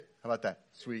How about that?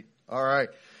 Sweet. All right.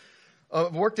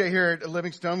 Workday here at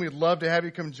Livingstone. We'd love to have you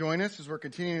come join us as we're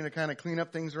continuing to kind of clean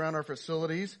up things around our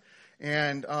facilities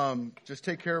and just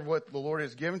take care of what the Lord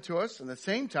has given to us. And at the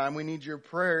same time, we need your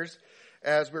prayers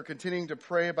as we're continuing to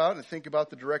pray about and think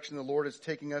about the direction the Lord is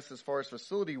taking us as far as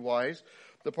facility-wise.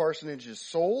 The parsonage is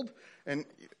sold, and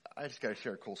I just got to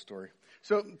share a cool story.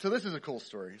 So this is a cool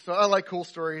story. So I like cool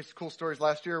stories. Cool stories.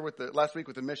 Last week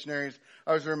with the missionaries,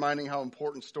 I was reminding how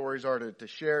important stories are to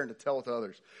share and to tell with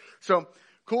others. So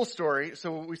cool story.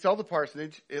 So we sell the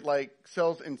parsonage. It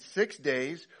sells in 6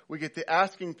 days. We get the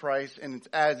asking price, and it's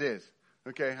as is.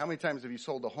 Okay. How many times have you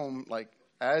sold a home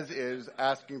as is,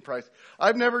 asking price?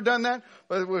 I've never done that,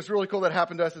 but it was really cool that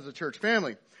happened to us as a church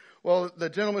family. Well, the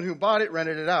gentleman who bought it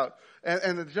rented it out.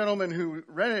 And the gentleman who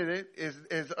rented it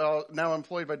is now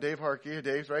employed by Dave Harkey.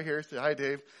 Dave's right here. Say hi,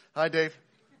 Dave. Hi, Dave.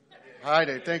 Hi,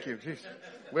 Dave. Thank you. Jeez.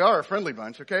 We are a friendly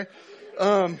bunch, okay?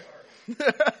 And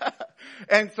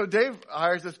so Dave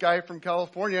hires this guy from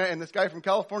California, and this guy from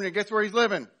California, guess where he's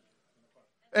living?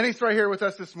 And he's right here with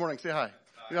us this morning. Say hi.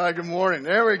 Hi, good morning.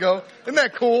 There we go. Isn't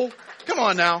that cool? Come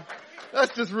on now.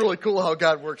 That's just really cool how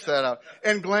God works that out.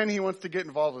 And Glenn, he wants to get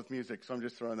involved with music, so I'm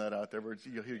just throwing that out there.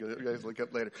 You guys link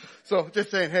up later. So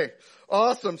just saying, hey,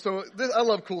 awesome. So I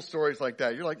love cool stories like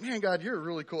that. You're like, man, God, you're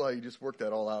really cool how you just worked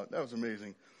that all out. That was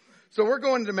amazing. So we're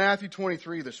going to Matthew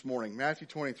 23 this morning. Matthew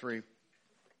 23.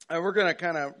 And we're going to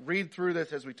kind of read through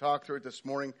this as we talk through it this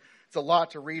morning. It's a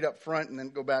lot to read up front and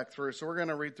then go back through. So we're going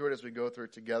to read through it as we go through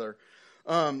it together.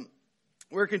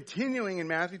 We're continuing in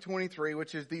Matthew 23,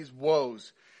 which is these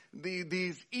woes.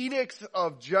 These edicts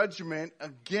of judgment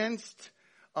against,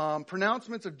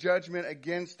 pronouncements of judgment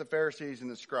against the Pharisees and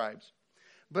the scribes.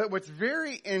 But what's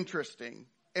very interesting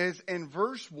is in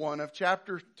verse 1 of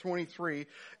chapter 23,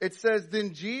 it says,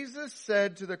 "Then Jesus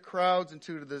said to the crowds and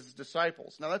to his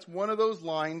disciples." Now that's one of those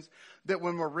lines that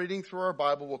when we're reading through our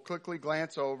Bible, we'll quickly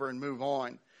glance over and move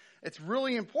on. It's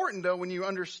really important, though, when you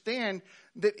understand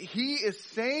that he is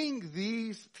saying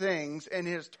these things and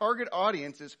his target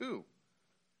audience is who?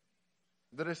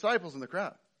 The disciples in the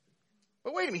crowd.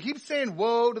 But wait a minute, he keeps saying,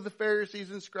 "Woe to the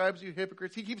Pharisees and scribes, you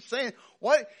hypocrites." He keeps saying,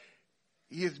 what?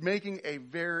 He is making a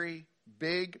very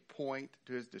big point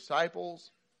to his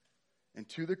disciples and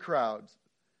to the crowds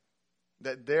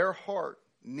that their heart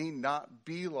need not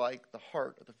be like the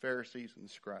heart of the Pharisees and the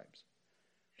scribes.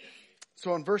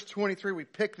 So in verse 23, we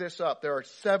pick this up. There are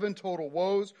 7 total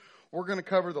woes. We're going to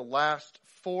cover the last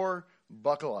 4.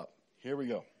 Buckle up. Here we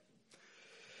go.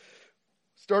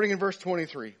 Starting in verse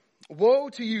 23. "Woe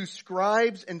to you,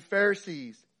 scribes and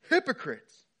Pharisees,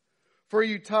 hypocrites! For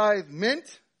you tithe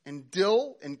mint and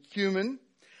dill and cumin,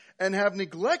 and have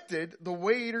neglected the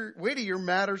weightier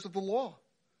matters of the law,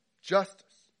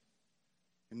 justice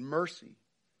and mercy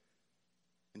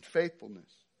and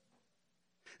faithfulness.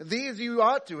 These you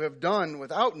ought to have done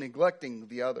without neglecting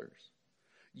the others.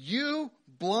 You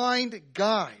blind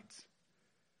guides,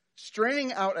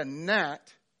 straining out a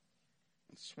gnat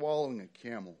and swallowing a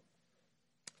camel."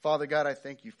 Father God, I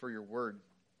thank you for your word.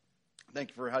 Thank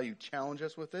you for how you challenge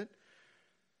us with it.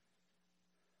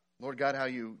 Lord God, how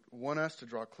you want us to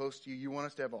draw close to you. You want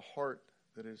us to have a heart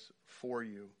that is for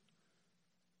you.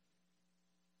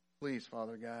 Please,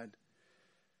 Father God,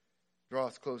 draw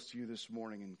us close to you this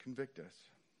morning and convict us.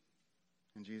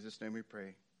 In Jesus' name we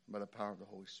pray, by the power of the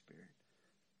Holy Spirit.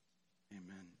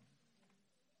 Amen.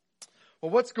 Well,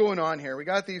 what's going on here? We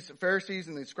got these Pharisees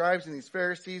and these scribes and these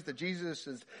Pharisees that Jesus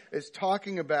is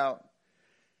talking about.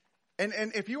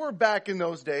 And if you were back in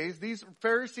those days, these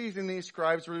Pharisees and these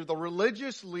scribes were the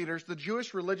religious leaders, the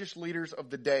Jewish religious leaders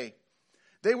of the day.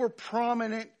 They were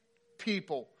prominent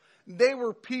people. They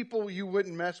were people you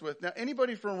wouldn't mess with. Now,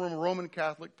 anybody from a Roman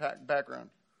Catholic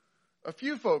background? A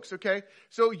few folks, okay?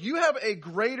 So you have a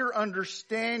greater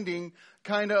understanding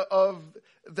kind of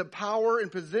the power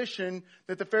and position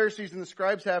that the Pharisees and the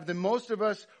scribes have than most of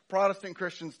us Protestant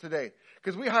Christians today.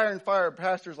 Because we hire and fire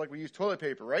pastors like we use toilet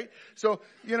paper, right? So,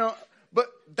 but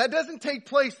that doesn't take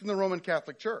place in the Roman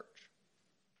Catholic Church.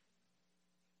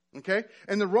 Okay?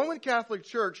 In the Roman Catholic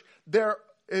Church, there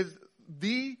is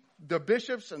the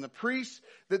bishops and the priests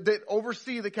that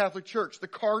oversee the Catholic Church, the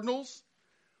cardinals.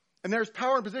 And there's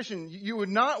power and position. You would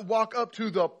not walk up to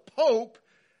the Pope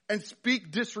and speak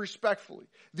disrespectfully.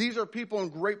 These are people in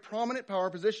great prominent power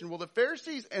and position. Well, the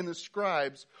Pharisees and the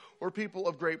scribes were people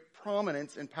of great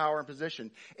prominence and power and position.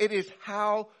 It is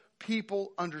how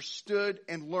people understood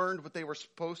and learned what they were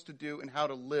supposed to do and how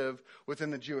to live within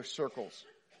the Jewish circles.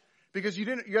 Because you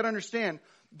got to understand,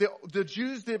 the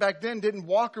Jews back then didn't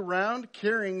walk around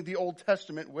carrying the Old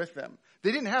Testament with them.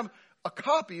 They didn't have a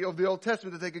copy of the Old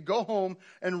Testament that they could go home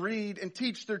and read and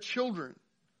teach their children.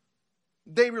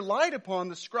 They relied upon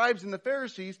the scribes and the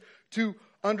Pharisees to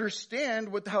understand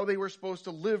how they were supposed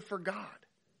to live for God.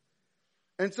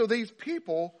 And so these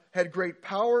people had great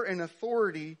power and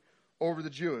authority over the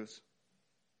Jews.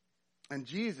 And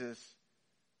Jesus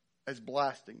is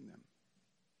blasting them.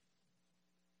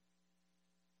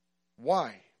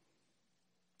 Why?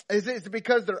 Is it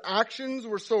because their actions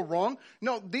were so wrong?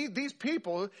 No, these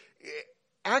people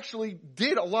actually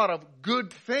did a lot of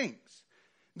good things.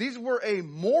 These were a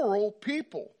moral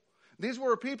people. These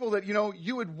were people that,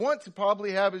 you would want to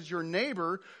probably have as your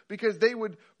neighbor because they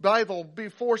would be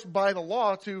forced by the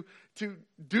law to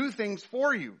do things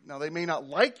for you. Now, they may not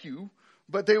like you,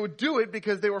 but they would do it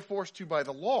because they were forced to by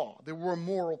the law. They were a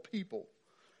moral people.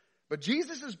 But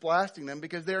Jesus is blasting them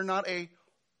because they are not a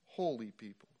holy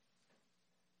people.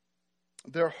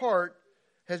 Their heart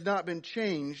has not been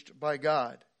changed by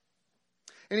God.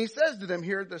 And he says to them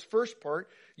here, this first part,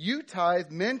 you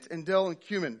tithe mint and dill and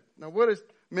cumin. Now, what is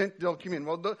mint, dill, cumin?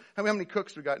 Well, how many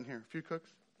cooks we got in here? A few cooks?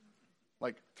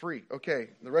 Like 3. Okay.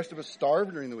 The rest of us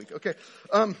starve during the week. Okay.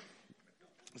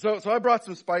 So I brought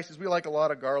some spices. We like a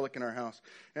lot of garlic in our house.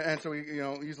 And so we,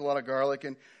 use a lot of garlic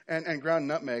and ground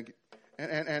nutmeg.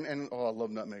 And I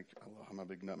love nutmeg. I'm a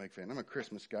big nutmeg fan. I'm a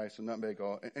Christmas guy, so nutmeg,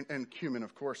 and cumin,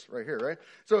 of course, right here, right?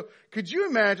 So could you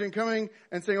imagine coming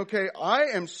and saying, okay, I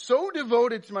am so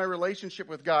devoted to my relationship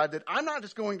with God that I'm not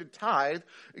just going to tithe,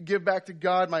 give back to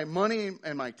God my money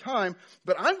and my time,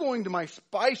 but I'm going to my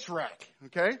spice rack,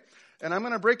 okay? And I'm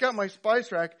going to break out my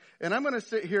spice rack, and I'm going to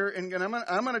sit here, and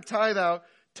I'm going to tithe out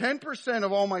 10%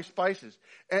 of all my spices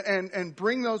and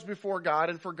bring those before God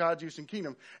and for God's use in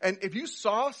kingdom. And if you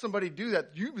saw somebody do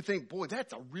that, you would think, boy,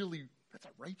 that's a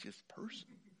righteous person.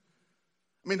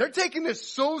 I mean, they're taking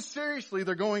this so seriously,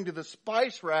 they're going to the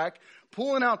spice rack,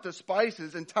 pulling out the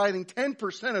spices and tithing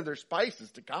 10% of their spices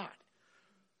to God.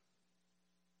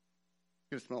 It's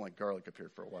going to smell like garlic up here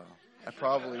for a while. I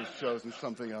probably have chosen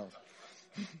something else.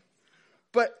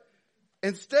 But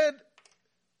instead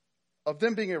of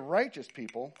them being a righteous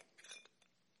people,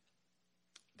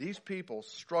 these people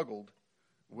struggled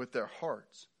with their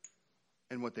hearts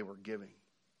and what they were giving.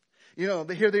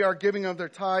 Here they are giving of their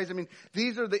tithes. I mean,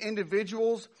 these are the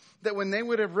individuals that when they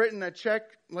would have written a check,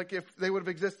 like if they would have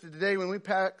existed today, when we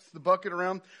passed the bucket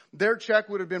around, their check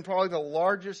would have been probably the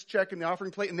largest check in the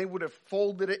offering plate, and they would have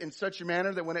folded it in such a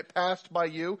manner that when it passed by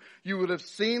you, you would have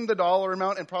seen the dollar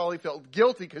amount and probably felt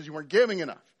guilty because you weren't giving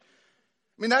enough.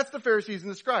 I mean, that's the Pharisees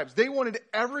and the scribes. They wanted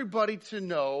everybody to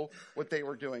know what they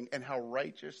were doing and how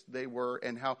righteous they were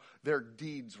and how their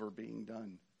deeds were being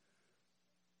done.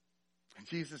 And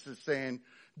Jesus is saying,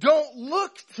 don't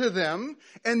look to them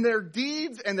and their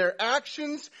deeds and their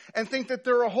actions and think that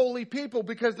they're a holy people,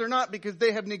 because they're not, because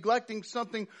they have neglecting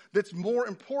something that's more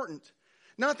important.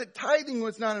 Not that tithing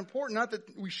was not important, not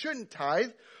that we shouldn't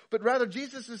tithe, but rather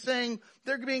Jesus is saying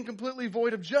they're being completely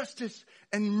void of justice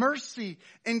and mercy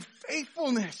and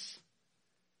faithfulness.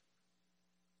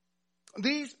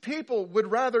 These people would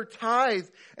rather tithe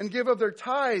and give of their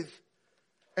tithe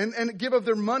and give of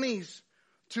their monies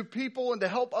to people and to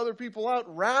help other people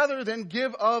out rather than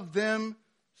give of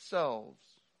themselves.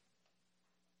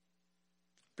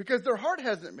 Because their heart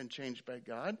hasn't been changed by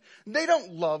God. They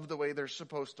don't love the way they're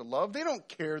supposed to love. They don't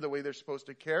care the way they're supposed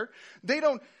to care. They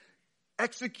don't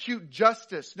execute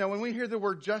justice. Now, when we hear the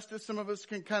word justice, some of us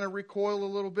can kind of recoil a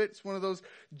little bit. It's one of those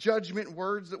judgment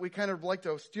words that we kind of like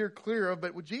to steer clear of.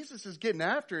 But what Jesus is getting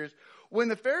after is when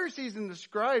the Pharisees and the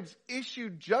scribes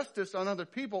issued justice on other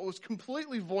people, it was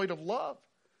completely void of love.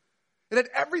 It had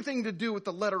everything to do with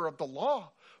the letter of the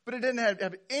law, but it didn't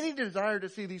have any desire to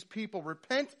see these people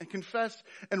repent and confess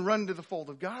and run to the fold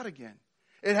of God again.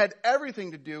 It had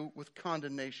everything to do with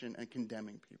condemnation and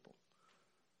condemning people.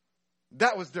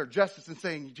 That was their justice, and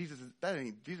saying Jesus is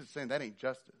saying that ain't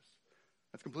justice.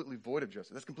 That's completely void of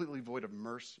justice. That's completely void of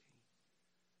mercy.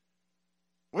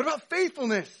 What about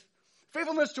faithfulness?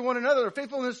 Faithfulness to one another,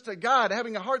 faithfulness to God,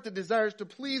 having a heart that desires to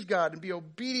please God and be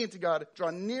obedient to God, draw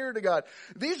near to God.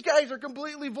 These guys are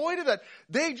completely void of that.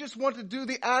 They just want to do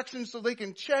the action so they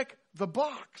can check the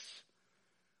box.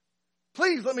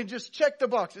 Please let me just check the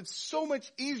box. It's so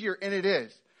much easier, and it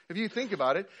is. If you think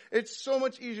about it, it's so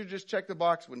much easier to just check the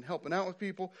box when helping out with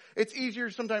people. It's easier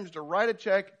sometimes to write a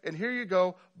check, and here you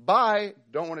go, bye,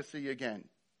 don't want to see you again,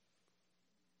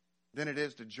 than it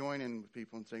is to join in with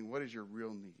people and saying, what is your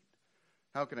real need?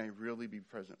 How can I really be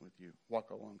present with you, walk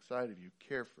alongside of you,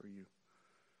 care for you,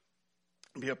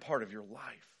 be a part of your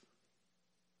life?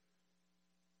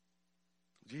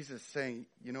 Jesus is saying,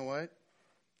 you know what?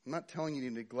 I'm not telling you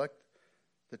to neglect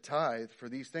the tithe for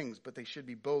these things, but they should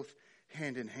be both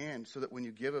hand in hand, so that when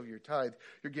you give of your tithe,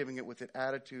 you're giving it with an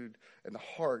attitude and the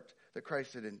heart that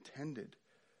Christ had intended.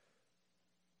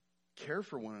 Care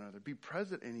for one another. Be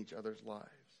present in each other's lives.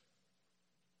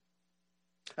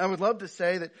 I would love to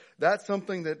say that that's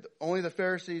something that only the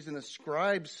Pharisees and the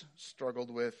scribes struggled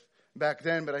with back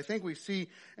then, but I think we see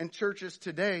in churches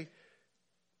today,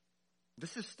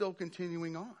 this is still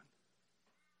continuing on.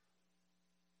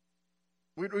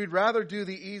 We'd rather do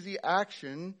the easy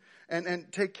action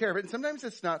and take care of it. And sometimes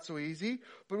it's not so easy,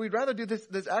 but we'd rather do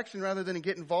this action rather than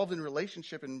get involved in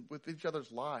relationship and with each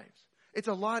other's lives. It's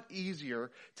a lot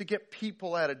easier to get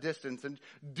people at a distance and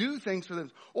do things for them.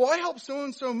 Oh, I helped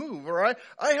so-and-so move, or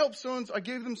I helped so-and-so, I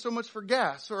gave them so much for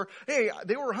gas, or hey,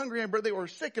 they were hungry, but they were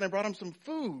sick and I brought them some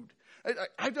food.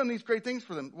 I've done these great things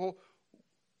for them. Well,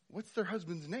 what's their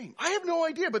husband's name? I have no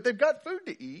idea, but they've got food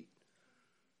to eat.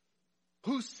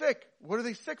 Who's sick? What are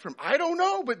they sick from? I don't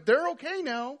know, but they're okay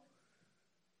now.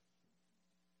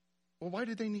 Well, why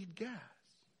did they need gas?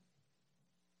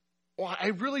 Well, I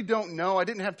really don't know. I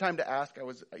didn't have time to ask.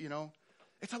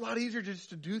 It's a lot easier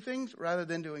just to do things rather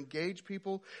than to engage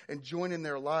people and join in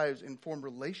their lives and form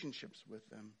relationships with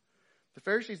them. The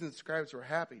Pharisees and the scribes were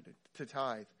happy to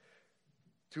tithe,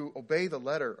 to obey the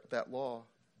letter of that law,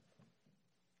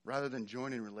 rather than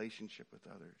join in relationship with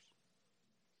others.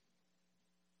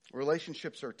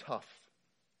 Relationships are tough.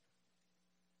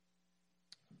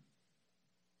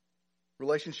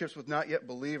 Relationships with not yet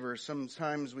believers.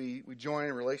 Sometimes we join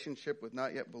in relationship with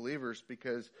not yet believers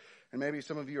because, and maybe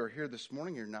some of you are here this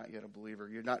morning, you're not yet a believer.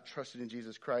 You're not trusted in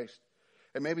Jesus Christ.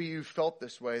 And maybe you felt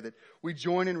this way, that we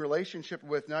join in relationship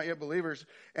with not yet believers,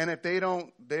 and if they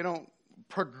don't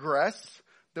progress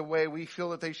the way we feel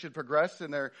that they should progress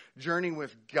in their journey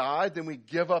with God, then we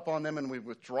give up on them and we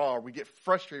withdraw. Or we get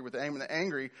frustrated with them and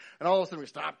angry, and all of a sudden we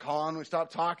stop calling, we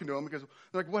stop talking to them because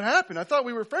they're like, what happened? I thought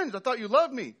we were friends. I thought you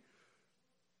loved me.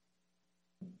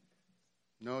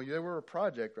 No, they were a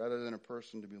project rather than a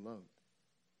person to be loved.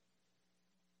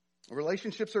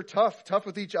 Relationships are tough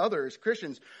with each other as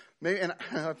Christians. And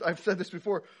I've said this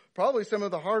before, probably some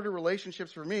of the harder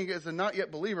relationships for me as a not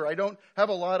yet believer. I don't have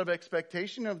a lot of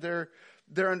expectation of their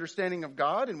understanding of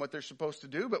God and what they're supposed to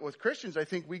do. But with Christians, I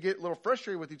think we get a little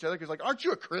frustrated with each other because, like, aren't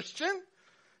you a Christian?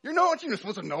 Aren't you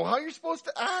supposed to know how you're supposed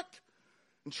to act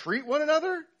and treat one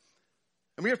another?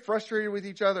 And we get frustrated with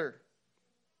each other.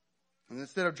 And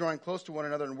instead of drawing close to one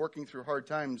another and working through hard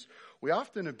times, we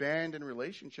often abandon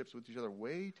relationships with each other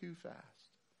way too fast.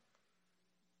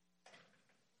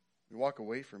 We walk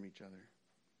away from each other.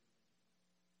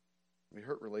 We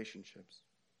hurt relationships.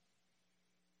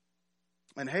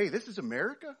 And hey, this is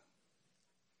America.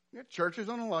 We got churches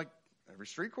on like every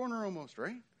street corner almost,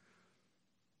 right?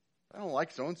 I don't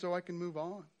like so-and-so, I can move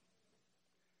on.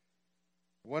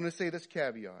 I want to say this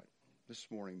caveat this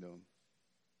morning, though.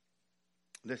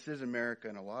 This is America,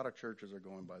 and a lot of churches are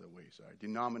going by the wayside.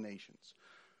 Denominations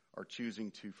are choosing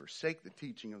to forsake the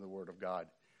teaching of the Word of God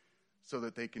so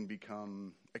that they can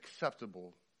become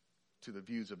acceptable to the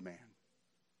views of man.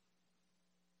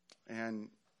 And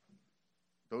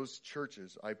those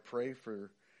churches, I pray for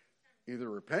either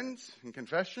repentance and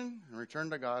confession and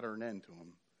return to God, or an end to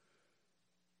them.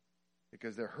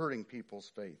 Because they're hurting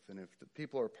people's faith. And if the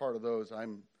people are part of those,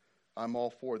 I'm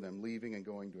all for them leaving and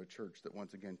going to a church that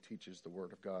once again teaches the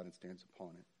Word of God and stands upon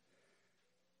it.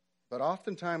 But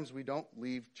oftentimes we don't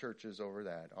leave churches over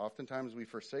that. Oftentimes we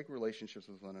forsake relationships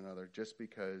with one another just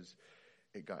because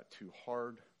it got too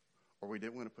hard or we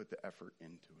didn't want to put the effort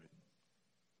into it.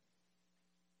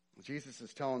 Jesus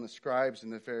is telling the scribes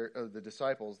and the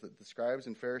disciples that the scribes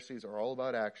and Pharisees are all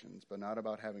about actions, but not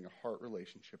about having a heart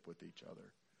relationship with each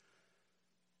other.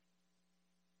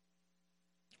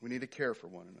 We need to care for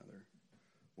one another.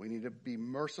 We need to be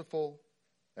merciful,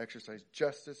 exercise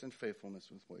justice and faithfulness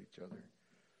with each other,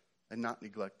 and not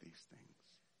neglect these things.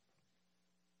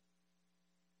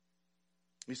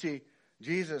 You see,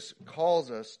 Jesus calls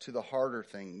us to the harder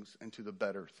things and to the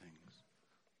better things.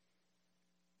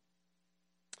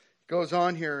 It goes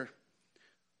on here.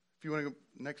 If you want to go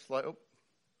next slide. Oh,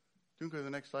 do go to the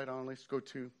next slide on. Let's go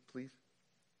to, please.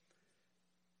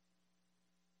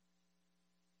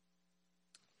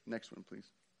 Next one, please.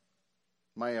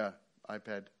 My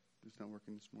iPad is not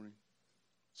working this morning.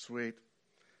 Sweet.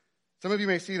 Some of you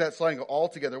may see that slide and go, all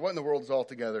together. What in the world is all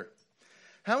together?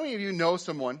 How many of you know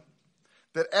someone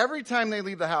that every time they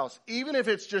leave the house, even if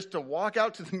it's just to walk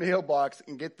out to the mailbox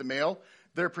and get the mail,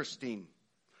 they're pristine?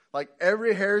 Like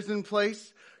every hair's in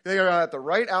place. They are at the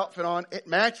right outfit on. It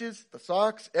matches, the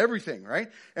socks, everything, right?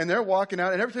 And they're walking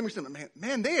out, and every time we see them,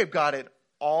 man, they have got it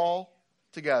all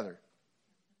together.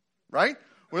 Right?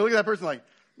 We look at that person like,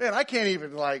 man, I can't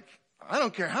even I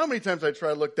don't care how many times I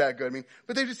try to look that good.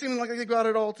 But they just seem like they got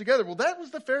it all together. Well, that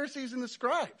was the Pharisees and the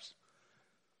scribes.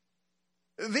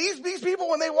 These people,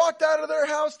 when they walked out of their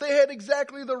house, they had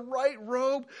exactly the right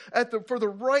robe for the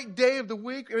right day of the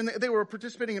week. And they were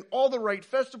participating in all the right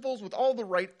festivals with all the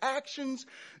right actions.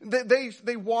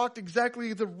 They walked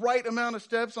exactly the right amount of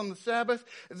steps on the Sabbath.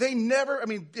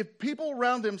 If people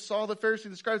around them saw the Pharisees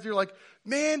and the scribes, they were like,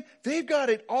 man, they've got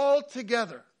it all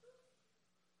together.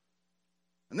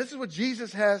 And this is what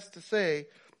Jesus has to say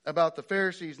about the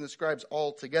Pharisees and the scribes'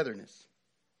 all-togetherness.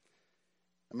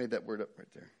 I made that word up right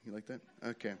there. You like that?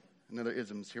 Okay. Another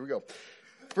isms. Here we go.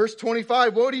 Verse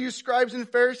 25. Woe to you, scribes and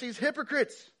Pharisees,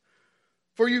 hypocrites!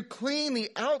 For you clean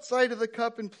the outside of the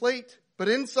cup and plate, but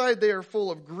inside they are full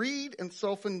of greed and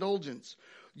self-indulgence.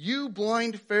 You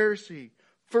blind Pharisee,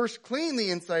 first clean the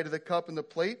inside of the cup and the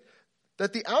plate,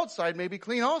 that the outside may be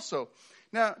clean also.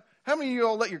 Now, how many of you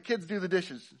all let your kids do the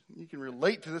dishes? You can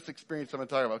relate to this experience I'm going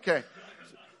to talk about. Okay.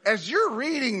 As you're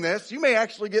reading this, you may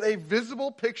actually get a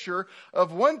visible picture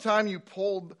of one time you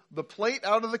pulled the plate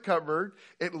out of the cupboard.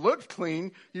 It looked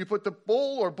clean. You put the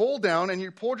bowl down and you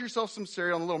poured yourself some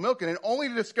cereal and a little milk in it, only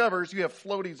to discover you have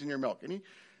floaties in your milk.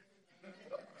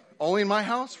 Only in my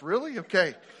house? Really?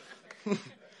 Okay.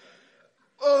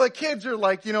 Oh, the kids are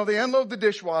like, they unload the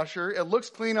dishwasher. It looks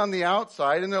clean on the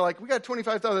outside. And they're like, we got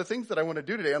 25 other things that I want to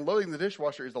do today. Unloading the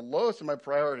dishwasher is the lowest of my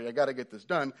priority. I got to get this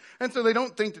done. And so they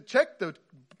don't think to check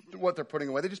what they're putting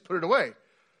away. They just put it away.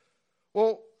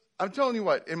 Well, I'm telling you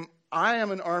what, I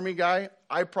am an Army guy.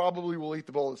 I probably will eat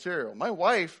the bowl of cereal. My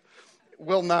wife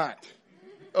will not.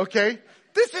 Okay?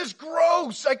 This is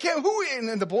gross. I can't.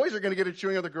 And the boys are going to get it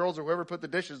chewing on the girls or whoever put the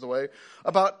dishes away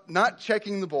about not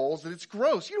checking the bowls. And it's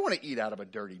gross. You don't want to eat out of a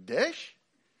dirty dish.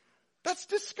 That's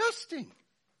disgusting.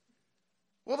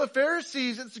 Well, the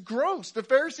Pharisees, it's gross. The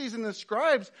Pharisees and the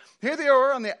scribes, here they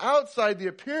are on the outside. The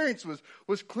appearance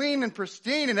was clean and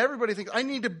pristine. And everybody thinks, I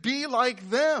need to be like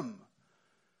them.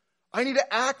 I need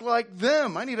to act like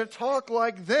them. I need to talk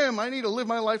like them. I need to live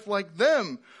my life like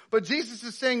them. But Jesus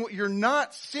is saying what you're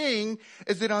not seeing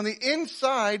is that on the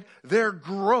inside, they're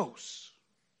gross.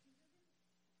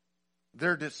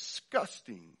 They're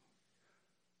disgusting.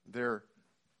 They're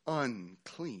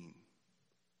unclean.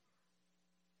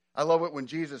 I love it when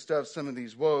Jesus does some of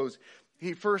these woes.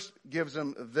 He first gives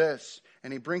them this,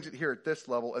 and he brings it here at this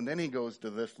level, and then he goes to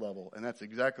this level. And that's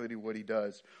exactly what he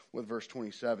does with verse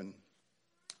 27.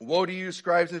 Woe to you,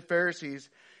 scribes and Pharisees,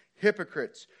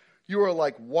 hypocrites! You are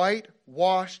like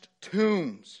whitewashed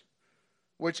tombs,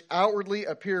 which outwardly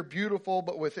appear beautiful,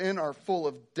 but within are full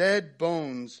of dead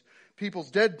bones, people's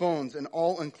dead bones and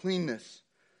all uncleanness.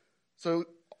 So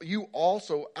you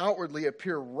also outwardly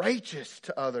appear righteous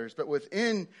to others, but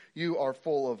within you are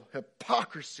full of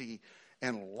hypocrisy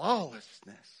and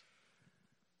lawlessness.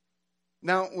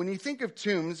 Now, when you think of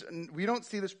tombs, we don't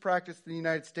see this practice in the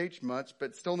United States much,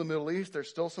 but still in the Middle East, there's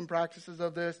still some practices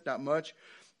of this, not much.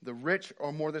 The rich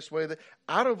are more this way.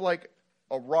 Out of like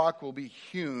a rock will be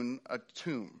hewn a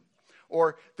tomb.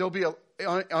 Or there'll be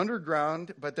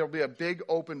underground, but there'll be a big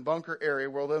open bunker area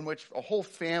in which a whole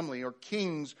family or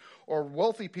kings or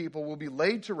wealthy people will be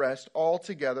laid to rest all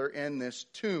together in this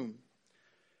tomb.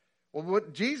 Well,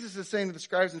 what Jesus is saying to the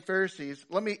scribes and Pharisees,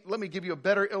 let me give you a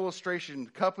better illustration.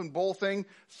 Cup and bowl thing.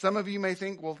 Some of you may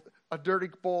think, well, a dirty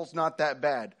bowl's not that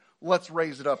bad. Let's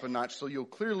raise it up a notch so you'll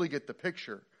clearly get the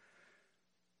picture.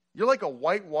 You're like a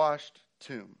whitewashed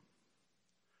tomb.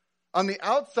 On the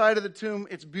outside of the tomb,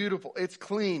 it's beautiful. It's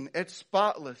clean. It's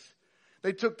spotless.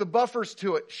 They took the buffers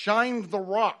to it, shined the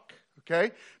rock,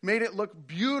 okay? Made it look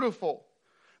beautiful.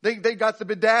 They got the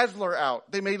bedazzler out.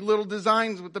 They made little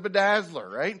designs with the bedazzler,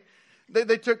 right?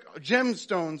 They took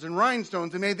gemstones and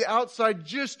rhinestones and made the outside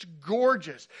just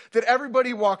gorgeous. That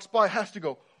everybody walks by has to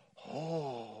go,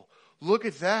 oh, look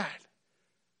at that.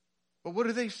 But what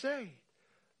do they say?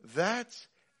 That's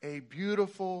a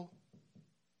beautiful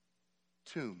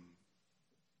tomb.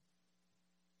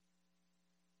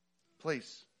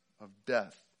 Place of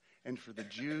death. And for the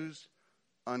Jews,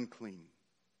 unclean.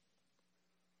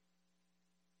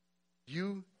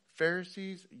 You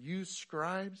Pharisees, you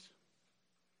scribes,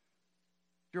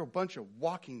 you're a bunch of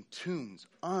walking tombs,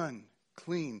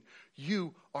 unclean.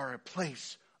 You are a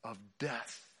place of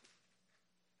death.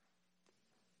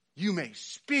 You may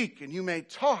speak and you may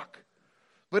talk,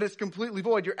 but it's completely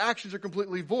void. Your actions are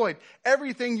completely void.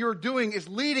 Everything you're doing is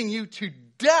leading you to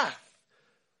death.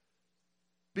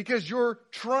 Because you're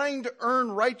trying to earn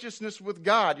righteousness with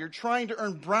God. You're trying to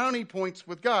earn brownie points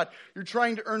with God. You're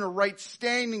trying to earn a right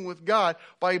standing with God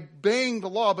by obeying the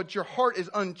law, but your heart is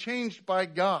unchanged by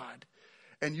God.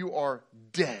 And you are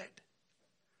dead.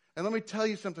 And let me tell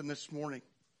you something this morning.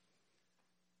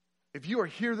 If you are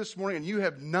here this morning and you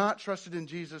have not trusted in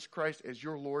Jesus Christ as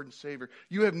your Lord and Savior,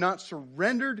 you have not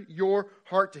surrendered your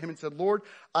heart to Him and said, Lord,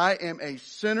 I am a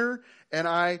sinner and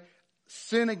I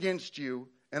sin against you,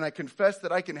 and I confess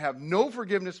that I can have no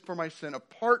forgiveness for my sin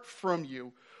apart from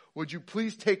you. Would you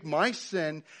please take my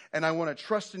sin, and I want to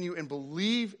trust in you and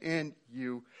believe in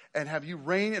you and have you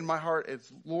reign in my heart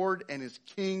as Lord and as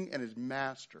King and as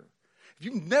Master. If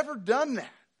you've never done that,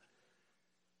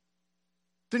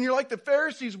 then you're like the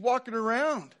Pharisees walking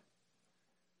around.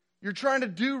 You're trying to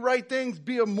do right things,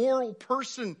 be a moral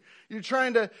person. You're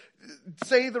trying to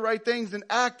say the right things and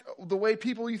act the way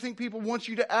you think people want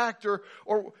you to act, or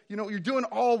you're doing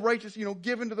all righteous,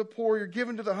 giving to the poor, you're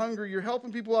giving to the hungry, you're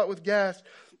helping people out with gas.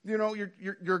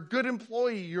 You're a good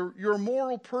employee, you're a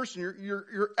moral person,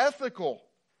 you're ethical.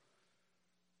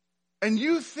 And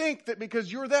you think that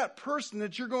because you're that person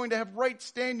that you're going to have right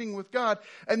standing with God.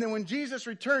 And then when Jesus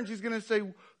returns, He's going to say,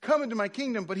 come into my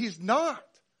kingdom. But He's not.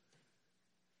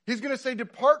 He's going to say,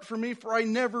 depart from me, for I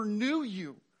never knew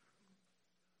you.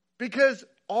 Because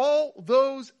all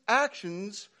those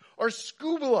actions are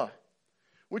skubala,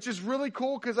 which is really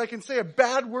cool because I can say a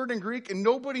bad word in Greek and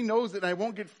nobody knows it and I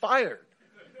won't get fired.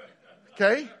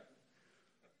 Okay?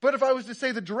 But if I was to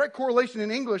say the direct correlation in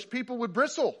English, people would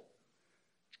bristle.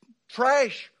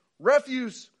 Trash,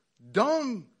 refuse,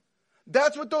 dung.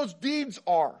 That's what those deeds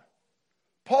are.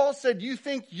 Paul said, you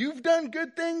think you've done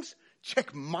good things?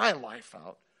 Check my life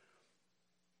out.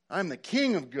 I'm the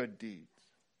king of good deeds.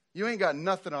 You ain't got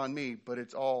nothing on me, but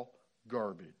it's all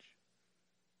garbage.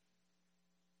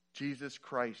 Jesus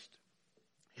Christ,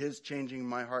 His changing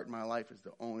my heart and my life is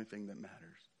the only thing that matters.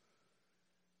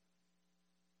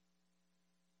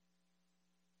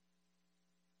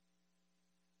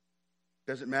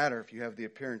 Doesn't matter if you have the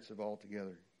appearance of all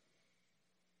together.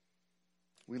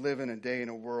 We live in a day in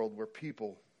a world where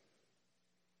people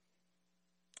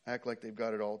act like they've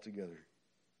got it all together.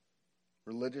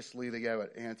 Religiously, they have an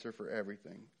answer for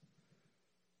everything.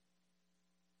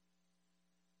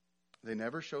 They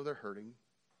never show they're hurting.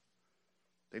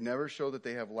 They never show that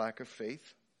they have lack of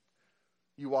faith.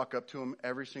 You walk up to them,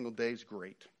 every single day is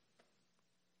great.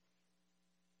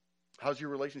 How's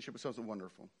your relationship with someone?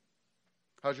 Wonderful.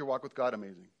 How's your walk with God?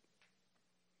 Amazing.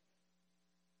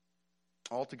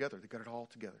 All together. They got it all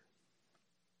together.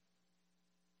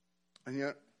 And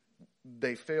yet,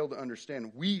 they fail to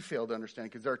understand. We fail to understand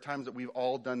because there are times that we've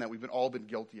all done that. We've all been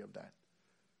guilty of that.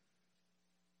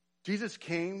 Jesus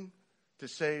came to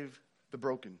save the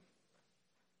broken,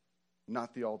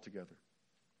 not the altogether.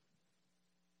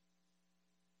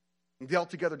 The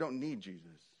altogether don't need Jesus.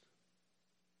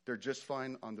 They're just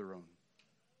fine on their own.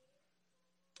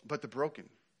 But the broken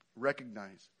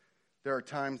recognize there are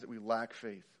times that we lack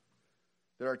faith.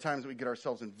 There are times that we get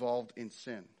ourselves involved in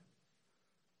sin.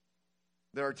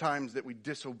 There are times that we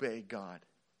disobey God.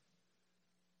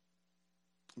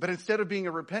 But instead of being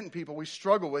a repentant people, we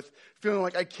struggle with feeling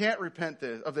like I can't repent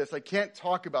of this. I can't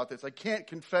talk about this. I can't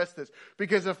confess this.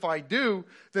 Because if I do,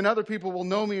 then other people will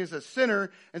know me as a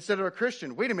sinner instead of a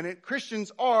Christian. Wait a minute.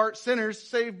 Christians are sinners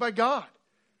saved by God.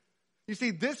 You see,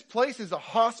 this place is a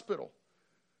hospital.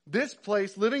 This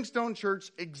place, Livingstone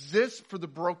Church, exists for the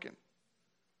broken.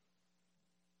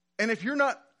 And if you're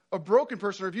not a broken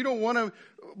person, or if you don't want to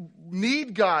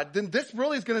need God, then this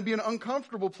really is going to be an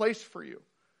uncomfortable place for you.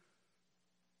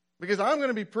 Because I'm going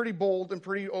to be pretty bold and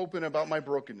pretty open about my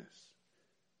brokenness.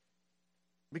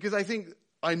 Because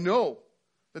I know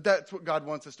that that's what God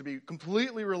wants us to be,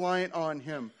 completely reliant on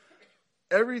Him.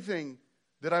 Everything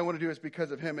that I want to do is because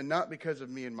of Him and not because of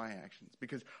me and my actions.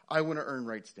 Because I want to earn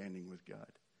right standing with God.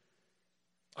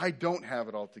 I don't have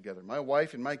it all together. My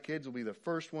wife and my kids will be the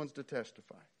first ones to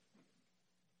testify.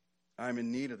 I'm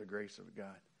in need of the grace of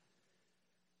God.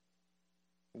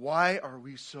 Why are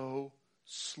we so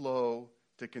slow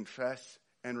to confess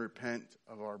and repent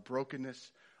of our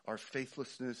brokenness, our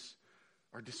faithlessness,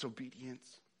 our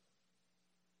disobedience?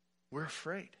 We're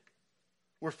afraid.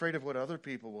 We're afraid of what other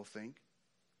people will think.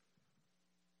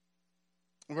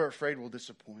 We're afraid we'll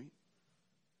disappoint.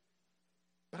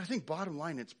 But I think bottom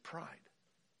line, it's pride.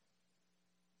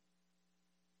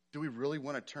 Do we really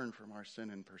want to turn from our sin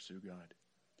and pursue God?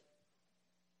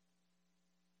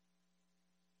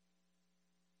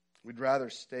 We'd rather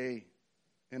stay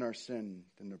in our sin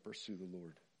than to pursue the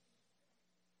Lord.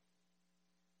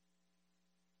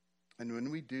 And when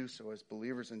we do so as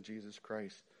believers in Jesus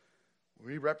Christ,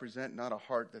 we represent not a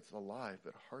heart that's alive,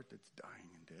 but a heart that's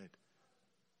dying and dead.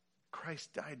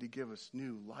 Christ died to give us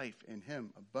new life in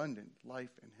Him, abundant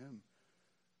life in Him.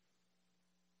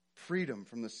 Freedom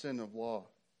from the sin of law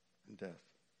and death.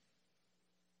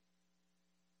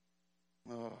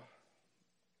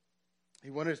 He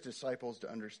wanted his disciples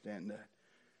to understand that.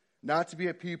 Not to be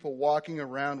a people walking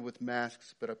around with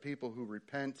masks, but a people who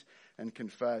repent and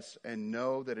confess and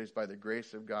know that it is by the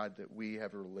grace of God that we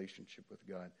have a relationship with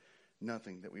God.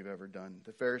 Nothing that we've ever done.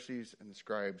 The Pharisees and the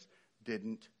scribes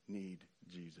didn't need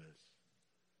Jesus.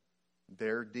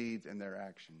 Their deeds and their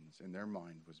actions in their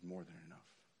mind was more than enough.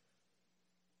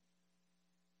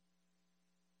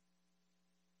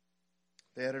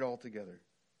 They had it all together.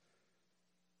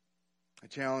 I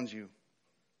challenge you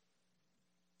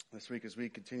this week as we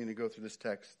continue to go through this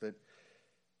text that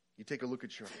you take a look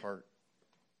at your heart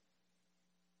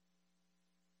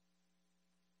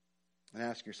and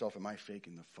ask yourself, am I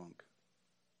faking the funk?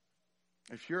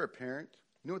 If you're a parent,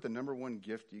 you know what the number one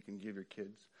gift you can give your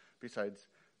kids besides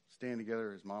staying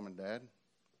together as mom and dad?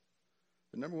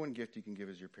 The number one gift you can give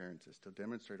as your parents is to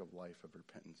demonstrate a life of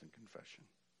repentance and confession.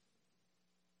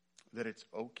 That it's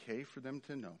okay for them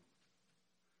to know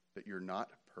that you're not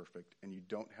perfect and you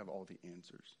don't have all the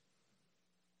answers.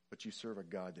 But you serve a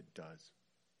God that does.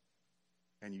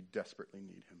 And you desperately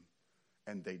need him.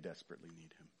 And they desperately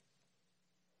need him.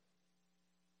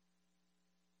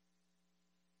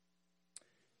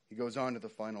 He goes on to the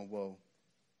final woe.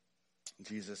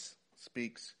 Jesus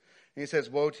speaks. And he says,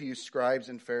 "Woe to you, scribes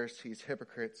and Pharisees,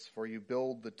 hypocrites, for you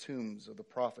build the tombs of the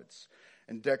prophets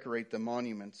and decorate the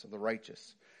monuments of the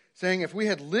righteous, saying, if we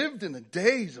had lived in the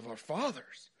days of our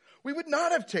fathers, we would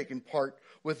not have taken part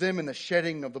with them in the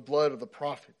shedding of the blood of the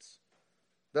prophets.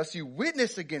 Thus you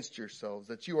witness against yourselves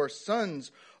that you are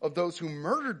sons of those who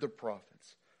murdered the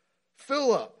prophets.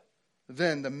 Fill up,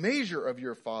 then, the measure of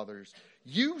your fathers.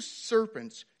 You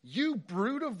serpents, you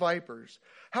brood of vipers,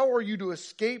 how are you to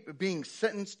escape being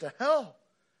sentenced to hell?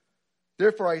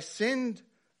 Therefore I send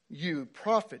you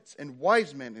prophets and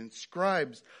wise men and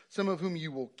scribes, some of whom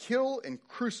you will kill and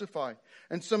crucify,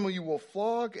 and some of you will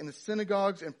flog in the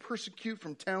synagogues and persecute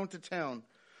from town to town,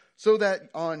 so that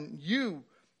on you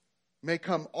may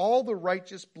come all the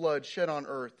righteous blood shed on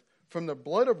earth, from the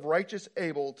blood of righteous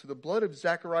Abel to the blood of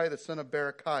Zechariah the son of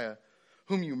Berechiah,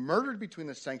 whom you murdered between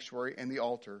the sanctuary and the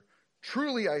altar.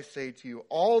 Truly I say to you,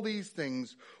 all these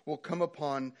things will come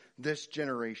upon this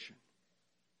generation."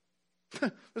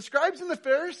 The scribes and the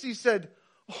Pharisees said,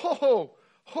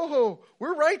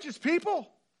 we're righteous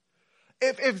people.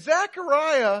 If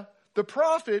Zechariah, the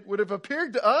prophet, would have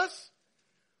appeared to us,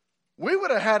 we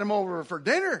would have had him over for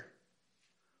dinner.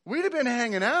 We'd have been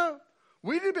hanging out.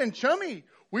 We'd have been chummy.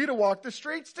 We'd have walked the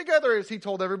streets together as he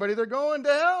told everybody they're going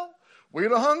to hell. We'd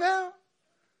have hung out.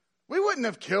 We wouldn't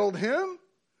have killed him.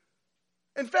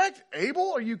 In fact,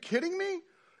 Abel, are you kidding me?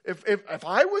 If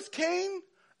I was Cain,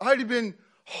 I'd have been,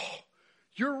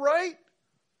 you're right.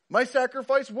 My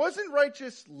sacrifice wasn't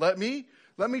righteous. Let me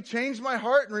change my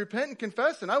heart and repent and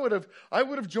confess. And I would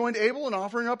have joined Abel in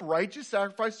offering up righteous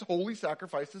sacrifices, holy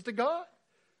sacrifices to God.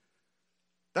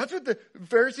 That's what the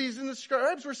Pharisees and the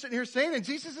scribes were sitting here saying. And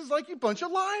Jesus is like, you bunch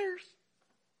of liars.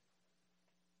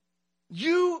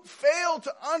 You fail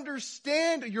to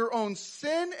understand your own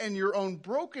sin and your own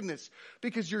brokenness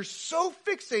because you're so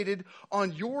fixated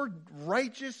on your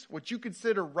righteous, what you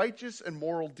consider righteous and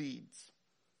moral deeds.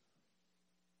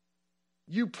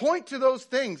 You point to those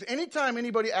things. Anytime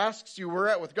anybody asks you where we're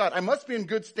at with God, I must be in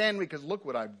good standing because look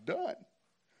what I've done.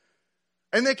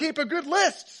 And they keep a good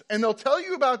list. And they'll tell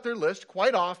you about their list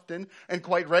quite often and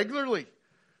quite regularly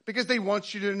because they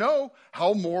want you to know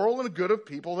how moral and good of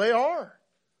people they are.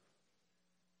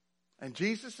 And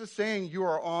Jesus is saying you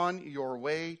are on your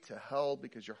way to hell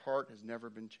because your heart has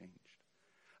never been changed.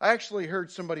 I actually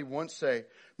heard somebody once say,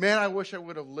 man, I wish I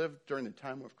would have lived during the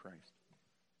time of Christ.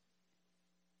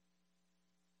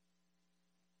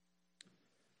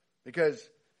 Because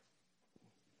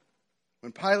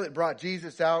when Pilate brought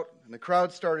Jesus out and the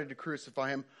crowd started to crucify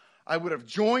him, I would have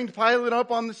joined Pilate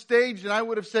up on the stage and I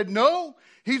would have said, no,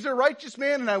 he's a righteous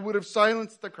man, and I would have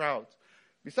silenced the crowds.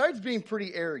 Besides being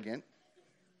pretty arrogant,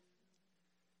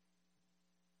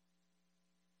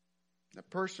 the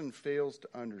person fails to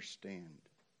understand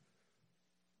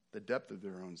the depth of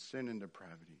their own sin and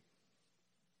depravity.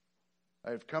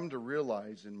 I have come to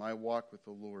realize in my walk with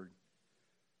the Lord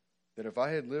that if I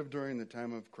had lived during the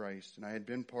time of Christ and I had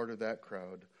been part of that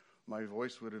crowd, my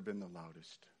voice would have been the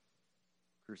loudest.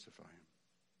 Crucify him.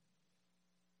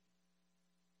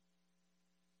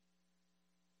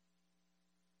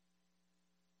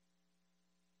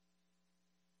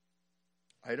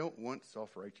 I don't want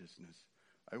self-righteousness.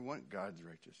 I want God's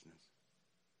righteousness.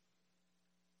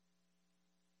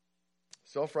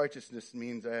 Self-righteousness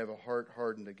means I have a heart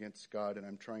hardened against God and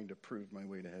I'm trying to prove my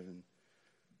way to heaven.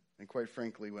 And quite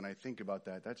frankly, when I think about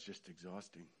that, that's just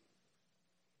exhausting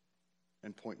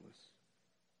and pointless.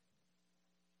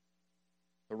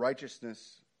 The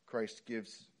righteousness Christ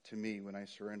gives to me when I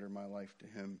surrender my life to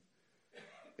him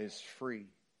is free,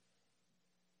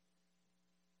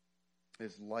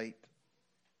 is light,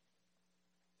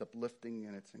 it's uplifting,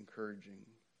 and it's encouraging.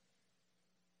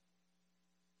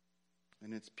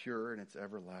 And it's pure and it's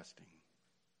everlasting.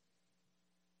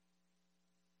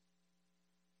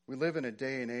 We live in a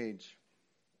day and age,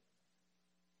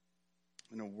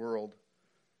 in a world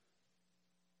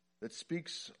that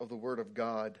speaks of the Word of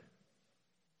God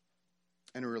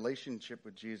and a relationship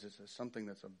with Jesus as something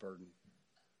that's a burden.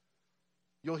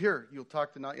 You'll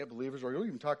talk to not yet believers, or you'll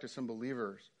even talk to some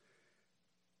believers,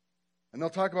 and they'll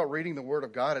talk about reading the Word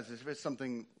of God as if it's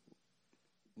something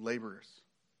laborious,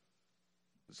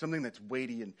 something that's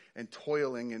weighty and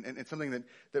toiling, and something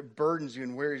that burdens you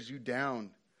and wears you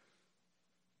down.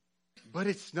 But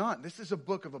it's not. This is a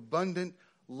book of abundant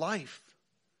life.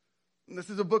 And this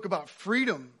is a book about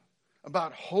freedom,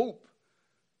 about hope.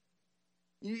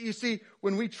 You see,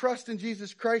 when we trust in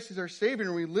Jesus Christ as our Savior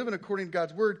and we live in according to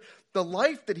God's Word, the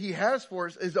life that He has for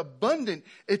us is abundant,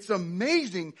 it's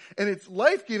amazing, and it's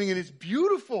life-giving, and it's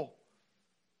beautiful.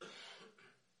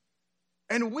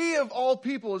 And we of all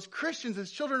people, as Christians, as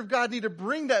children of God, need to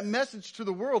bring that message to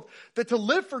the world, that to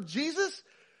live for Jesus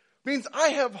means I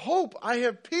have hope, I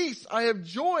have peace, I have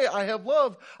joy, I have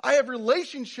love, I have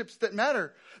relationships that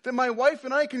matter, that my wife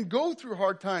and I can go through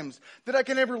hard times, that I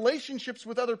can have relationships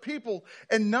with other people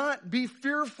and not be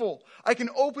fearful. I can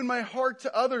open my heart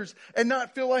to others and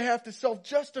not feel I have to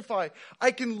self-justify. I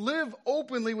can live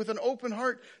openly with an open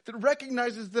heart that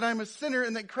recognizes that I'm a sinner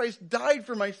and that Christ died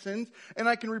for my sins, and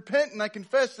I can repent and I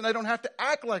confess, and I don't have to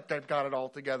act like I've got it all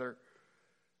together.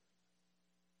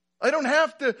 I don't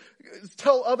have to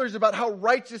tell others about how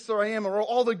righteous I am or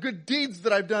all the good deeds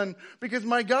that I've done, because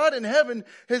my God in heaven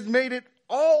has made it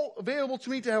all available to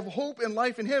me to have hope and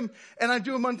life in Him, and I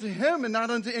do them unto Him and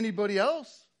not unto anybody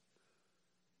else.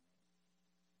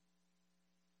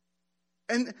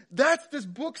 And this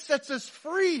book sets us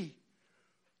free.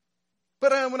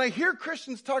 But when I hear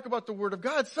Christians talk about the Word of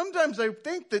God, sometimes I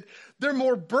think that they're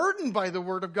more burdened by the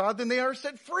Word of God than they are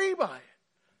set free by it.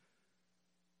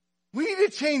 We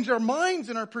need to change our minds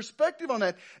and our perspective on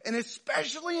that. And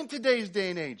especially in today's day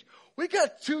and age. We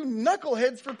got two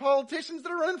knuckleheads for politicians that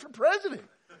are running for president.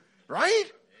 Right?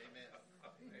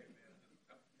 Amen.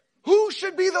 Who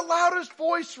should be the loudest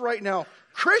voice right now?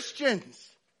 Christians.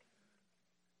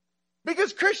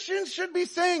 Because Christians should be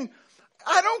saying,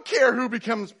 I don't care who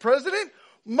becomes president.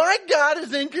 My God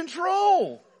is in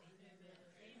control.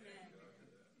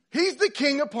 He's the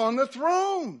king upon the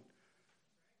throne.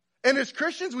 And as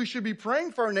Christians, we should be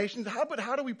praying for our nations. But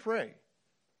how do we pray?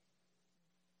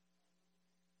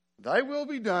 Thy will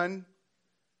be done.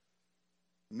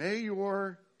 May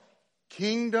your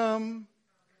kingdom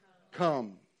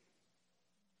come.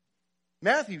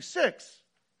 Matthew 6,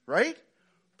 right?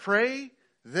 Pray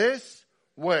this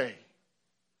way.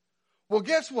 Well,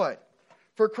 guess what?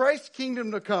 For Christ's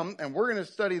kingdom to come, and we're going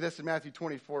to study this in Matthew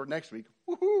 24 next week.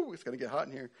 Woohoo! It's going to get hot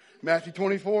in here. Matthew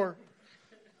 24.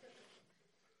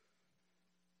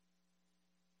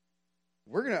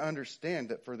 We're going to understand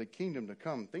that for the kingdom to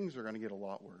come, things are going to get a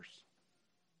lot worse.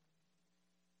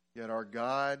 Yet our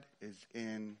God is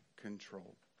in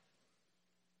control.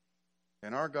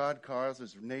 And our God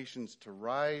causes nations to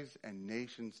rise and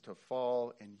nations to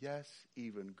fall, and yes,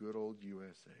 even good old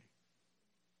USA.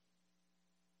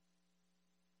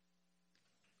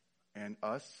 And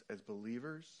us as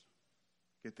believers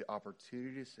get the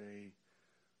opportunity to say,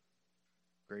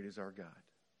 great is our God.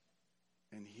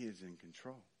 And He is in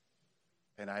control.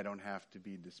 And I don't have to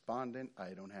be despondent. I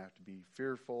don't have to be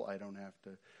fearful. I don't have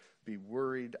to be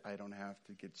worried. I don't have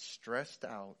to get stressed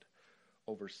out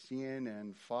over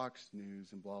CNN, Fox News,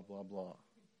 and blah, blah, blah.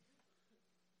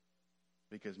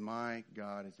 Because my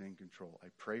God is in control. I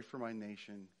pray for my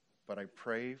nation, but I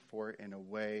pray for it in a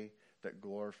way that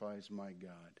glorifies my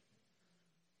God.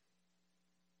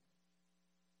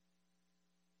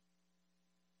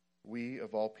 We,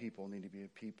 of all people, need to be a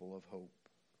people of hope.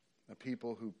 A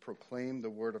people who proclaim the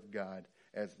Word of God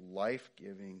as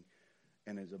life-giving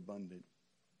and as abundant.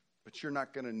 But you're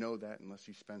not going to know that unless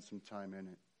you spend some time in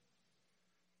it.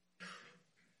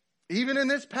 Even in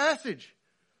this passage,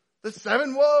 the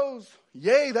 7 woes.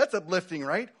 Yay, that's uplifting,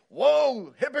 right?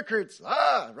 Woe, hypocrites.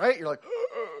 Right? You're like,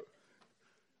 ugh.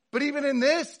 But even in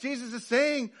this, Jesus is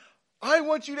saying, I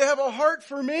want you to have a heart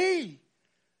for me.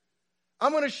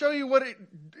 I'm going to show you what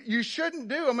you shouldn't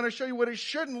do. I'm going to show you what it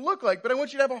shouldn't look like. But I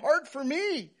want you to have a heart for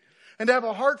me. And to have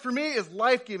a heart for me is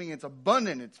life-giving. It's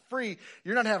abundant. It's free.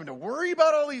 You're not having to worry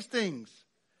about all these things.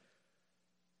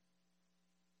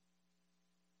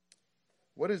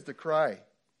 What is the cry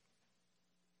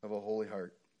of a holy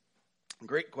heart?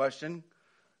 Great question.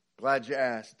 Glad you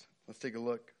asked. Let's take a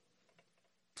look.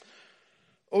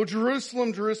 Oh,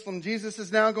 Jerusalem, Jerusalem. Jesus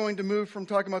is now going to move from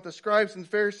talking about the scribes and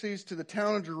Pharisees to the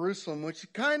town of Jerusalem, which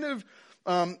kind of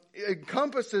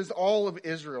encompasses all of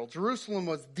Israel. Jerusalem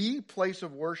was the place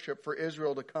of worship for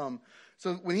Israel to come.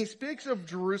 So when he speaks of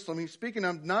Jerusalem, he's speaking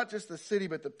of not just the city,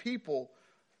 but the people.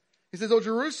 He says, oh,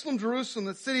 Jerusalem, Jerusalem,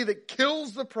 the city that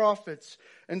kills the prophets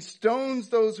and stones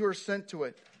those who are sent to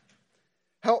it.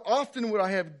 How often would I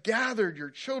have gathered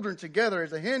your children together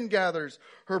as a hen gathers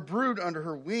her brood under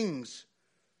her wings?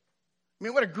 I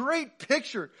mean, what a great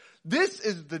picture. This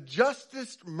is the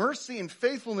justice, mercy, and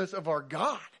faithfulness of our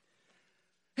God.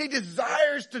 He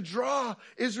desires to draw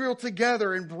Israel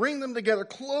together and bring them together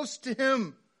close to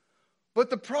him. But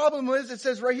the problem is, it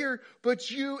says right here, but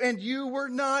you were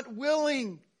not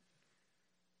willing.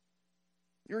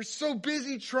 You're so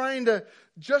busy trying to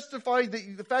justify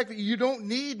the fact that you don't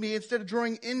need me instead of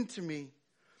drawing into me.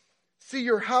 See,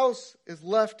 your house is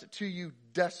left to you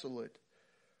desolate.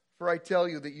 For I tell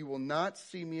you that you will not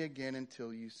see me again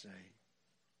until you say,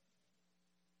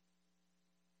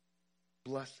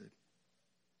 blessed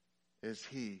is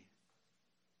he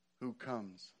who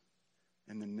comes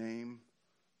in the name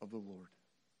of the Lord.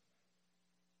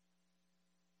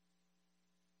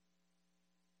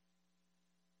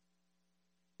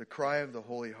 The cry of the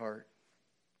Holy Heart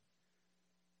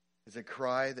is a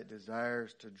cry that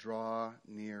desires to draw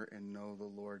near and know the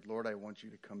Lord. Lord, I want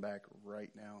you to come back right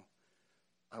now.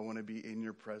 I want to be in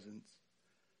your presence.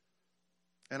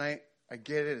 And I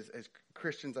get it. As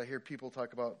Christians, I hear people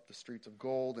talk about the streets of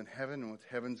gold and heaven and what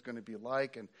heaven's going to be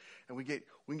like. And we get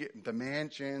the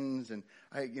mansions. And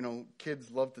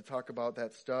kids love to talk about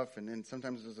that stuff. And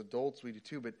sometimes as adults we do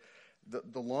too. But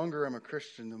the longer I'm a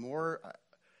Christian, the more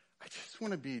I just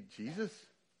want to be Jesus.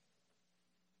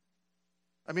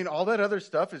 I mean, all that other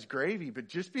stuff is gravy, but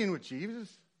just being with Jesus.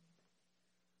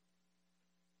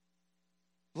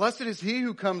 Blessed is he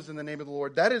who comes in the name of the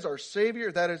Lord. That is our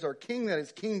Savior. That is our King. That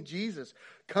is King Jesus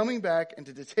coming back and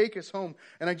to take us home.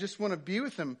 And I just want to be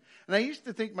with him. And I used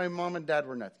to think my mom and dad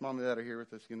were nuts. Mom and dad are here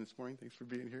with us again this morning. Thanks for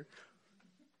being here.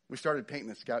 We started painting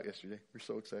the Scout yesterday. We're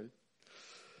so excited.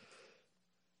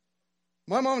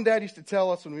 My mom and dad used to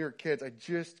tell us when we were kids, I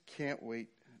just can't wait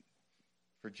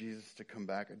for Jesus to come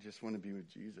back. I just want to be with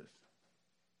Jesus.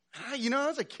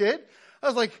 As a kid, I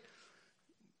was like,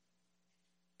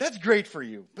 that's great for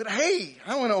you. But hey,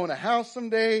 I want to own a house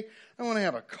someday. I want to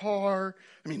have a car.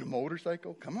 A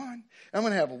motorcycle. Come on. I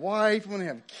want to have a wife. I want to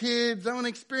have kids. I want to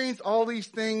experience all these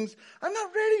things. I'm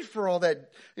not ready for all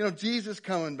that, Jesus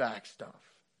coming back stuff.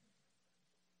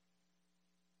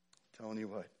 I'm telling you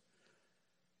what.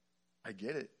 I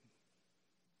get it.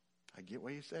 I get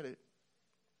why you said it.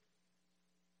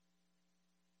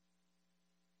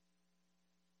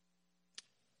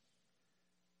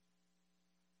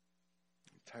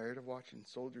 I'm tired of watching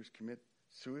soldiers commit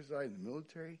suicide in the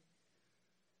military.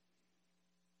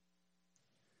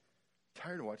 I'm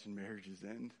tired of watching marriages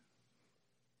end.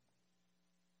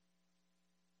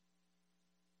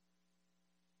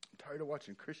 I'm tired of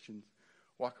watching Christians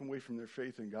walking away from their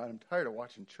faith in God. I'm tired of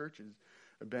watching churches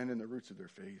abandon the roots of their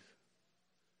faith.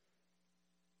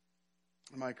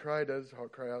 My cry does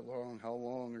cry out long, how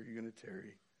long are you going to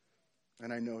tarry?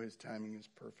 And I know his timing is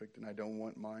perfect, and I don't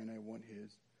want mine, I want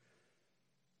his.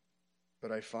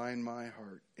 But I find my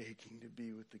heart aching to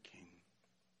be with the King.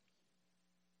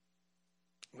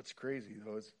 What's crazy,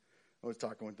 though, is I was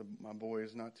talking with my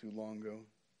boys not too long ago.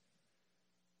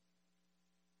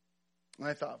 And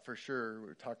I thought for sure, we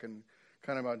were talking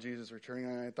kind of about Jesus returning,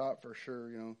 and I thought for sure,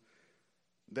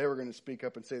 they were going to speak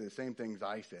up and say the same things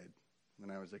I said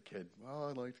when I was a kid. Well,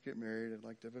 I'd like to get married. I'd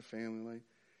like to have a family.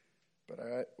 But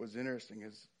what was interesting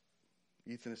is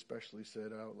Ethan especially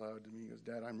said out loud to me, he goes,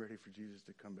 Dad, I'm ready for Jesus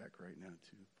to come back right now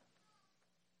too.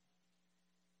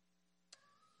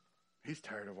 He's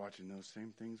tired of watching those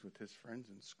same things with his friends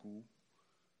in school.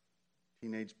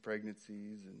 Teenage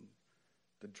pregnancies and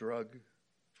the drug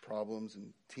problems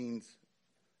and teens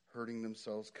hurting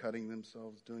themselves, cutting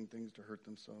themselves, doing things to hurt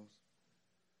themselves.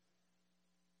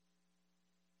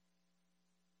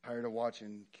 Tired of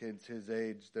watching kids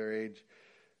their age,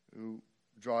 who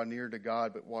draw near to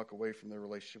God but walk away from their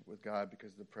relationship with God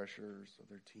because of the pressures of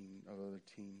other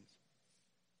teens.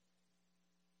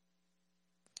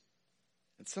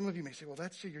 And some of you may say, well,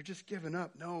 that's you're just giving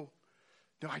up. No,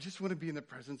 I just want to be in the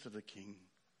presence of the King.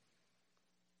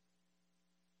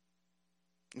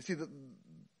 You see,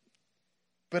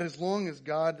 but as long as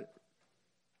God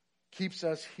keeps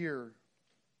us here,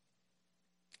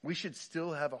 we should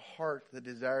still have a heart that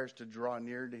desires to draw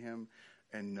near to him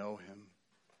and know him.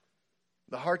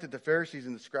 The heart that the Pharisees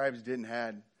and the scribes didn't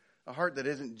have A heart that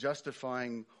isn't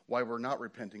justifying why we're not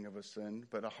repenting of a sin,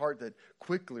 but a heart that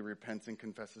quickly repents and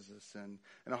confesses a sin.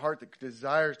 And a heart that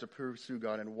desires to pursue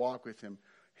God and walk with Him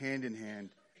hand in hand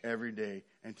every day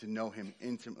and to know Him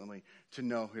intimately, to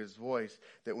know His voice.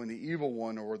 That when the evil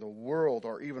one or the world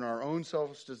or even our own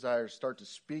selfish desires start to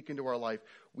speak into our life,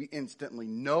 we instantly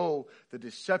know the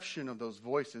deception of those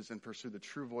voices and pursue the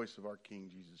true voice of our King,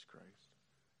 Jesus Christ.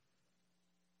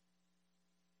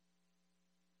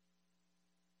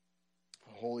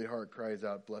 A holy heart cries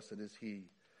out, "Blessed is he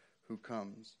who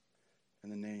comes in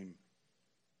the name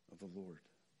of the Lord."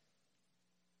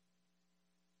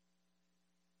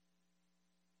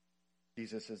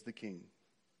 Jesus is the King.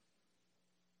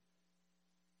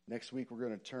 Next week, we're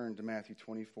going to turn to Matthew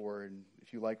 24, and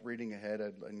if you like reading ahead,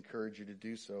 I'd encourage you to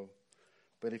do so.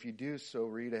 But if you do so,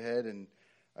 read ahead, and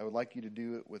I would like you to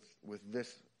do it with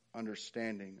this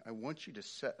understanding. I want you to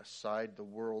set aside the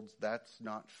world's "that's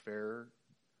not fair"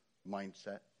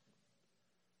 mindset.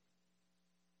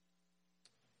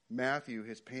 Matthew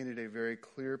has painted a very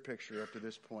clear picture up to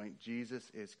this point. Jesus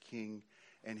is King,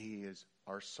 and He is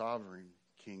our sovereign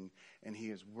King, and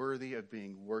He is worthy of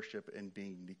being worshipped and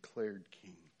being declared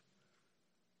King.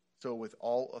 So with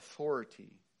all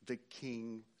authority, the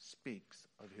King speaks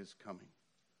of His coming.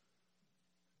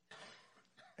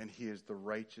 And He is the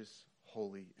righteous,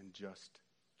 holy, and just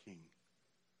King.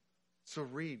 So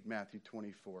read Matthew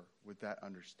 24 with that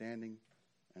understanding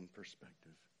and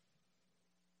perspective.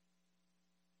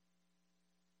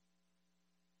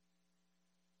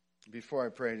 Before I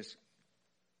pray,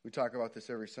 we talk about this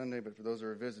every Sunday, but for those who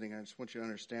are visiting, I just want you to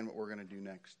understand what we're going to do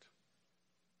next.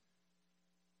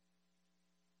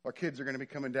 Our kids are going to be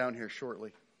coming down here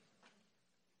shortly,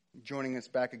 joining us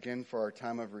back again for our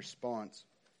time of response.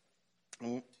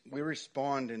 We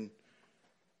respond in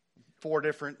 4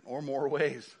 different or more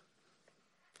ways.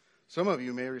 Some of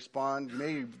you may respond, you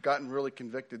may have gotten really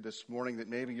convicted this morning that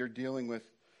maybe you're dealing with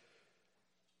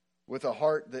a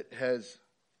heart that has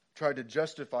tried to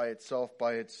justify itself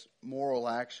by its moral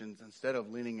actions instead of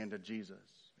leaning into Jesus.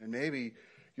 And maybe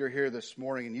you're here this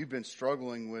morning and you've been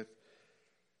struggling with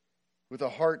a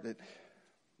heart that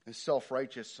is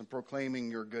self-righteous and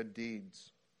proclaiming your good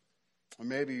deeds. Or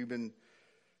maybe you've been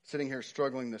sitting here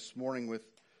struggling this morning with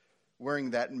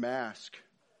wearing that mask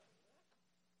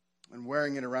and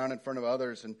wearing it around in front of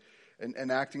others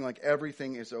and acting like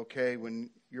everything is okay when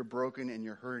you're broken and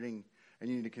you're hurting. And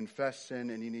you need to confess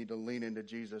sin, and you need to lean into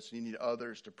Jesus. And you need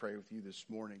others to pray with you this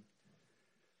morning.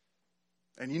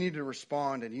 And you need to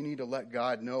respond, and you need to let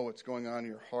God know what's going on in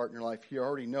your heart and your life. He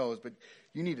already knows, but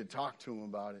you need to talk to Him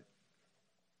about it.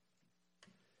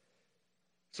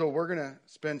 So we're going to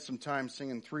spend some time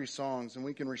singing 3 songs, and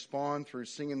we can respond through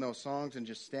singing those songs and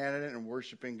just standing in it and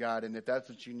worshiping God. And if that's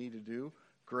what you need to do,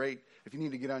 great. If you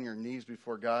need to get on your knees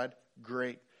before God,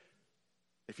 great.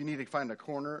 If you need to find a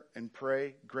corner and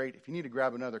pray, great. If you need to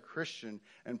grab another Christian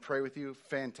and pray with you,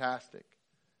 fantastic.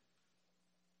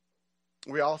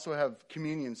 We also have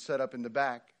communion set up in the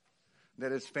back.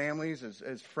 That as families,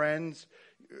 as friends,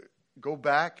 go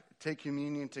back, take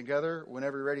communion together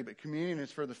whenever you're ready. But communion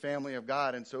is for the family of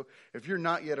God. And so if you're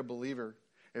not yet a believer,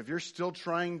 if you're still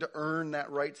trying to earn that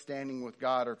right standing with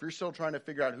God, or if you're still trying to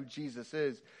figure out who Jesus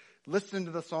is, listen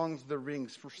to the songs that are being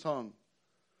sung.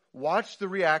 Watch the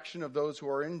reaction of those who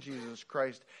are in Jesus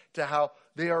Christ to how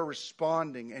they are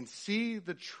responding, and see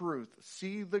the truth,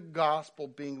 see the gospel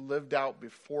being lived out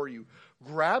before you.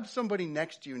 Grab somebody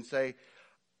next to you and say,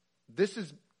 this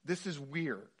is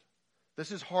weird.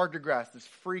 This is hard to grasp. This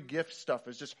free gift stuff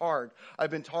is just hard.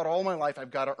 I've been taught all my life I've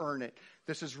got to earn it.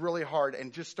 This is really hard.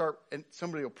 And just start, and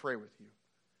somebody will pray with you.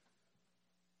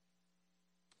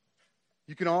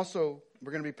 You can also,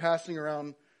 we're going to be passing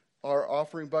around our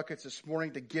offering buckets this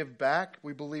morning to give back.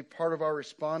 We believe part of our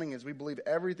responding is we believe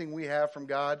everything we have from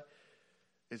God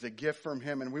is a gift from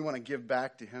Him, and we want to give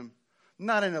back to Him.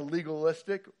 Not in a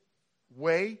legalistic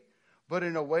way, but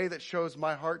in a way that shows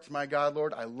my heart to my God,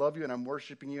 Lord, I love you and I'm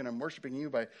worshiping you, and I'm worshiping you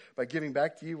by giving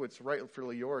back to you what's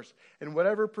rightfully yours. And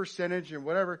whatever percentage and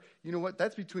whatever, you know what,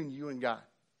 that's between you and God.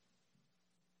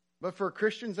 But for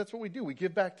Christians, that's what we do. We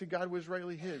give back to God what is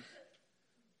rightly His.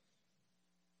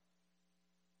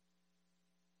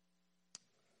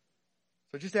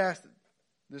 So just ask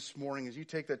this morning, as you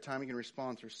take that time, you can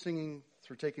respond through singing,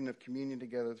 through taking of communion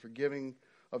together, through giving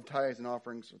of tithes and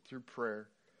offerings, or through prayer,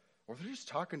 or through just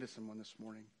talking to someone this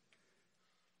morning.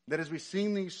 That as we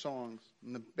sing these songs,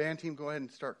 and the band team go ahead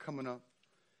and start coming up,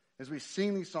 as we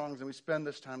sing these songs and we spend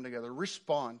this time together,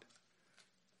 respond.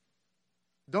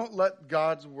 Don't let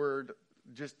God's word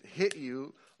just hit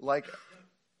you like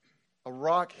a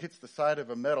rock hits the side of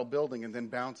a metal building and then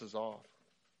bounces off.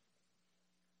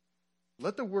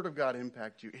 Let the Word of God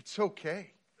impact you. It's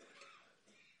okay.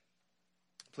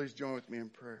 Please join with me in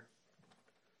prayer.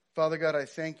 Father God, I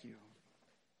thank you.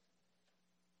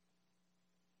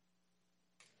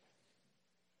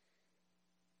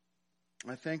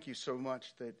 I thank you so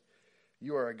much that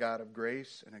you are a God of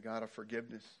grace and a God of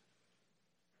forgiveness.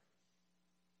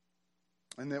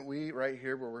 And that we, right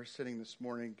here where we're sitting this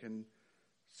morning, can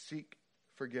seek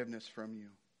forgiveness from you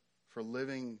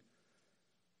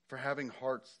for having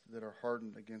hearts that are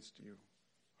hardened against you,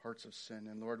 hearts of sin.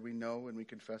 And Lord, we know and we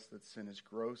confess that sin is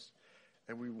gross,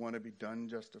 and we want to be done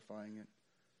justifying it.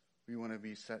 We want to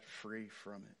be set free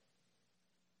from it.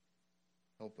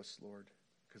 Help us, Lord,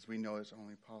 because we know it's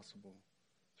only possible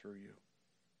through you.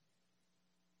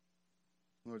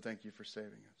 Lord, thank you for saving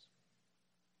us.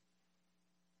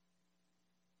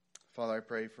 Father, I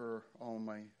pray for all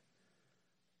my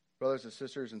brothers and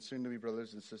sisters and soon-to-be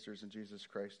brothers and sisters in Jesus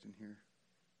Christ in here.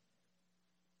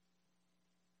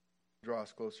 Draw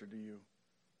us closer to you,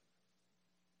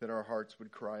 that our hearts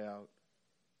would cry out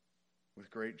with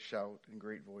great shout and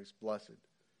great voice, "Blessed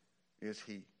is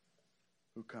he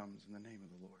who comes in the name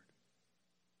of the Lord."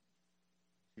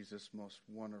 Jesus' most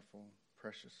wonderful,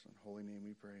 precious, and holy name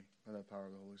we pray by the power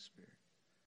of the Holy Spirit.